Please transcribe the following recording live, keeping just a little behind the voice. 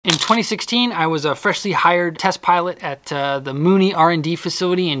In 2016, I was a freshly hired test pilot at the Mooney R&D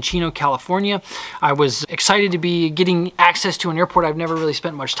facility in Chino, California. I was excited to be getting access to an airport I've never really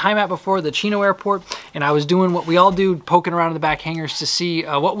spent much time at before, the Chino airport, and I was doing what we all do, poking around in the back hangars to see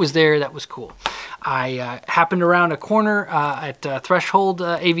what was there that was cool. I happened around a corner at Threshold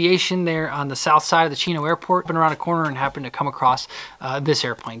Aviation there on the south side of the Chino airport, went around a corner and happened to come across this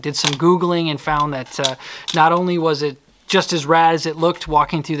airplane. Did some Googling and found that not only was it just as rad as it looked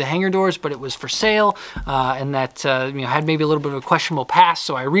walking through the hangar doors, but it was for sale, and that had maybe a little bit of a questionable past.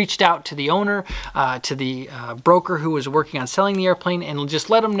 So I reached out to the owner, to the broker who was working on selling the airplane, and just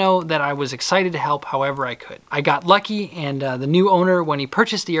let him know that I was excited to help however I could. I got lucky, and the new owner, when he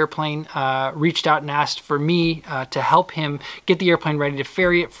purchased the airplane, reached out and asked for me to help him get the airplane ready to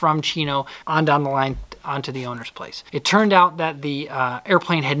ferry it from Chino on down the line onto the owner's place. It turned out that the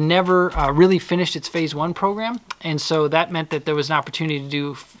airplane had never really finished its phase 1 program, and so that meant that there was an opportunity to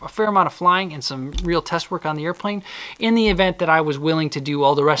do a fair amount of flying and some real test work on the airplane in the event that I was willing to do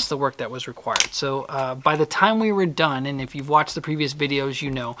all the rest of the work that was required. So by the time we were done, and if you've watched the previous videos,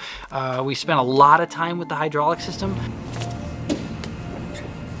 you know, we spent a lot of time with the hydraulic system.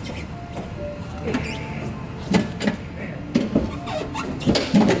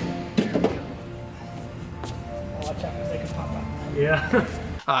 Yeah.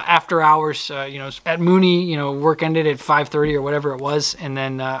 After hours, at Mooney, work ended at 5:30 or whatever it was, and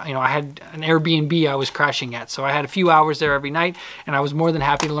then I had an Airbnb I was crashing at, so I had a few hours there every night, and I was more than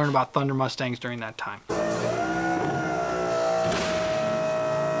happy to learn about Thunder Mustangs during that time.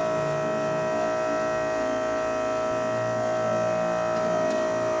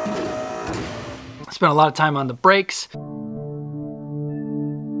 I spent a lot of time on the brakes.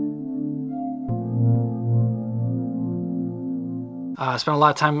 Spent a lot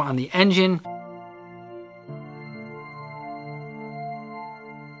of time on the engine.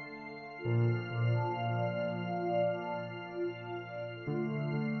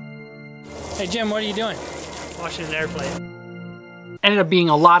 Hey Jim, what are you doing? Washing an airplane. Ended up being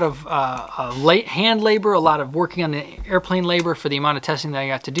a lot of hand labor, a lot of working on the airplane labor for the amount of testing that I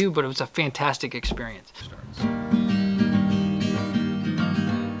got to do, but it was a fantastic experience.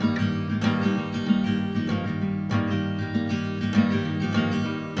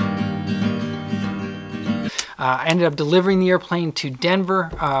 I ended up delivering the airplane to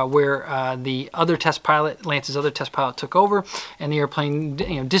Denver, where the other test pilot, Lance's other test pilot, took over, and the airplane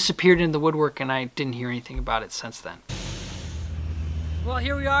disappeared into the woodwork, and I didn't hear anything about it since then. Well,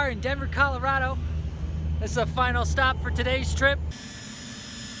 here we are in Denver, Colorado. This is the final stop for today's trip.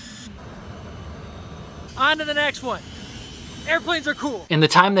 On to the next one. Airplanes are cool. In the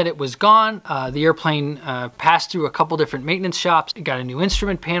time that it was gone, the airplane passed through a couple different maintenance shops. It got a new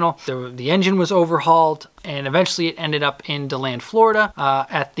instrument panel. The engine was overhauled, and eventually it ended up in Deland, Florida,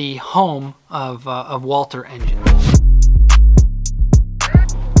 at the home of Walter Engine.